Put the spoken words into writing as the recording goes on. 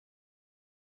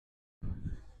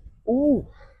Ooh.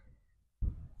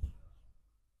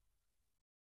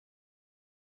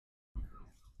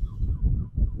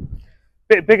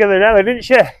 Bit bigger than Ella, didn't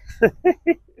she?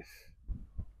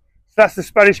 That's the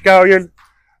Spanish galleon,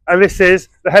 and this is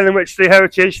the Helen Wycherley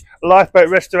Heritage Lifeboat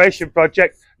Restoration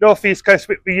Project, North East Coast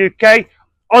Whitby, UK,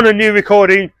 on a new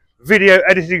recording video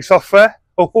editing software.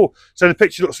 Oh, so the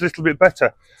picture looks a little bit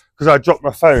better because I dropped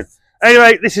my phone.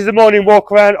 Anyway, this is the morning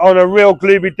walk around on a real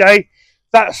gloomy day.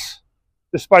 That's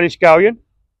the Spanish galleon,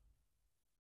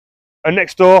 and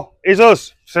next door is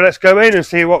us. So let's go in and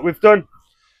see what we've done.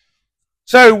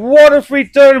 So what have we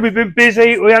done? We've been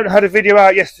busy. We haven't had a video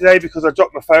out yesterday because I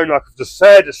dropped my phone, like I've just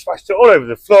said, I smashed it all over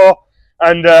the floor,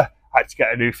 and had to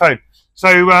get a new phone.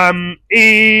 So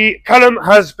Callum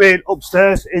has been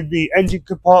upstairs in the engine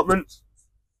compartment,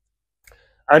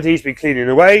 and he's been cleaning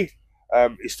away.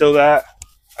 He's still there.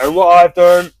 And what I've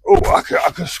done, I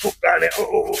can scoop down it.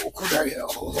 Come down here,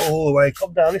 all the way.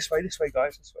 Come down this way,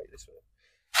 guys. This way.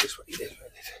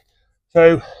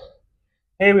 So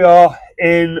here we are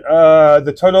in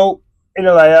the tunnel.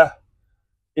 Inner layer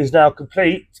is now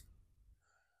complete.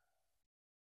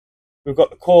 We've got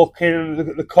the cork in,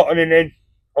 the cottoning in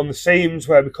on the seams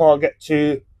where we can't get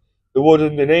to the wood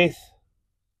underneath.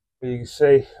 You can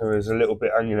see there's a little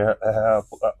bit hanging out there. I'll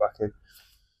put that back in.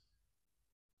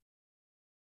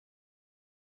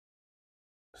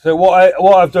 So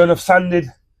what I've done, I've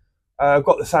sanded. I've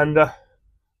got the sander,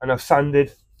 and I've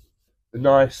sanded the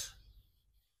nice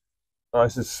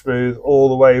and smooth all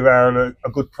the way around, a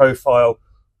good profile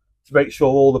to make sure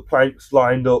all the planks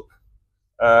lined up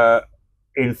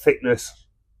in thickness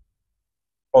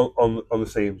on the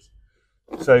seams.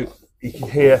 So you can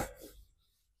hear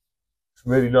it's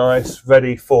really nice,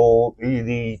 ready for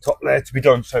the top layer to be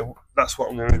done. So that's what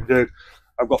I'm going to do.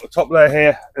 I've got the top layer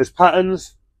here as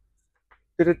patterns.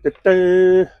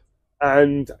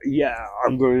 And yeah,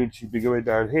 I'm going to be going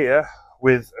down here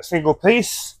with a single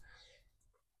piece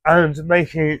and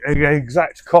making an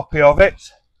exact copy of it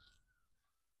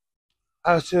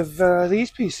out of these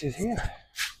pieces here.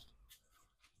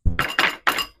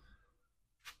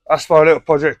 That's my little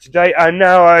project today, and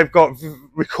now I've got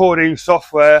recording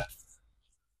software.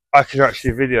 I can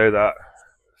actually video that.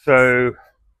 So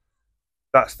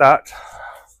that's that,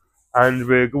 and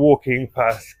we're walking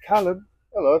past Callum.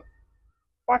 Hello.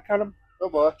 Bye, Callum.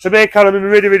 Bye-bye. So me and Callum are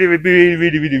really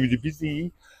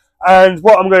busy. And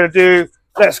what I'm going to do,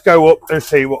 let's go up and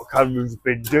see what Callum's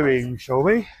been doing, shall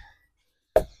we?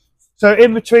 So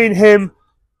in between him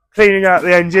cleaning out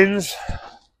the engines,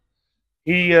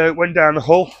 he went down the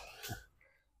hull,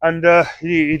 and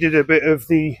he did a bit of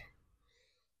the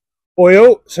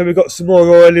oil. So we've got some more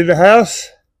oil in the house.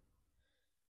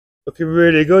 Looking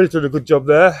really good. He's done a good job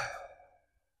there.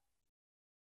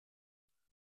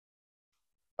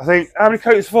 I think, how many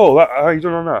coats full? How are you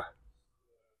done on that?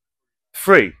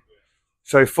 3.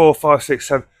 So 4, 5, 6,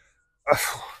 7.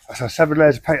 That's 7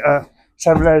 layers of paint,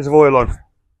 7 layers of oil on.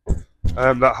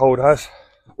 That hold has.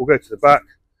 We'll go to the back.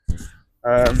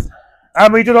 How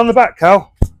many done on the back,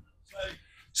 Cal?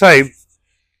 Same.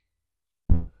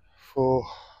 4,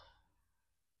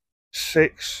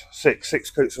 6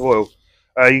 coats of oil.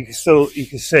 You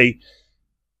can see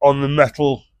on the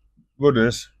metal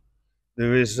runners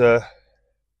there is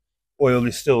oil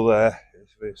is still there.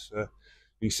 You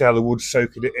can see how the wood's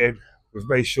soaking it in. We've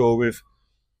made sure we've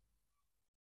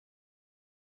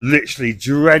literally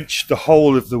drenched the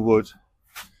whole of the wood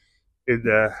in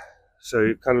there.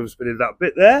 So Callum's been in that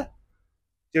bit there,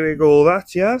 doing all that,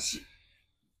 he has.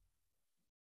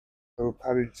 We'll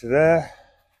pan into there.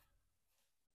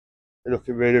 They're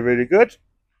looking really, really good.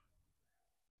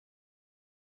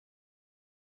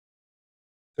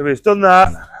 So he's done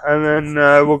that, and then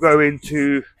we'll go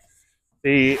into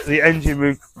the engine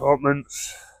room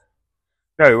compartments.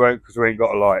 No, we won't, because we ain't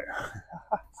got a light.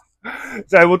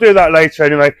 So we'll do that later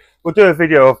anyway. We'll do a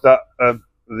video of that,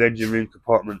 the engine room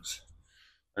compartments,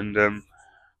 and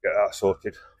get that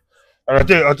sorted.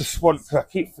 And I just want, because I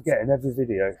keep forgetting every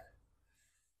video,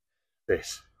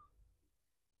 this.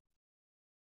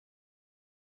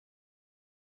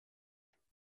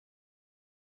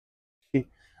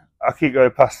 I keep going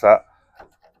past that,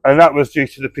 and that was due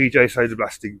to the PJ soda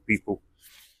blasting people.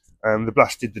 They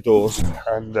blasted the doors,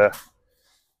 and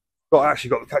actually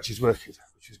got the catches working,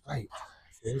 which is great.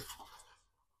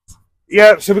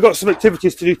 Yeah, so we've got some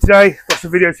activities to do today, got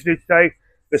some video to do today.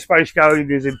 The Spanish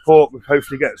galleon is in port. We'll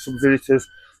hopefully get some visitors,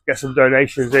 get some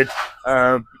donations in.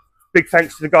 Big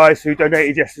thanks to the guys who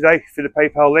donated yesterday through the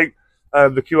PayPal link.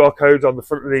 The QR code's on the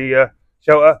front of the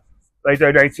shelter. They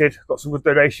donated, got some good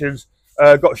donations.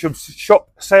 Got some shop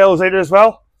sales in as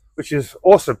well, which is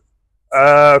awesome.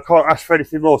 Can't ask for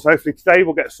anything more. So hopefully today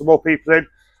we'll get some more people in.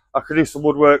 I can do some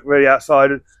woodwork really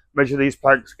outside and measure these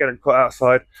planks, get them cut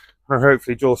outside, and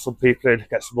hopefully draw some people in,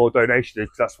 get some more donations in,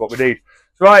 because that's what we need.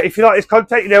 So right, if you like this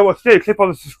content, you know what to do. Click on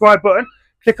the subscribe button,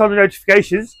 click on the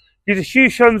notifications, give us a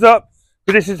huge thumbs up.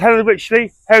 But this is Helen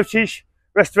Wychley Heritage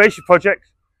Restoration Project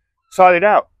signing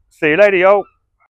out. See you later, y'all.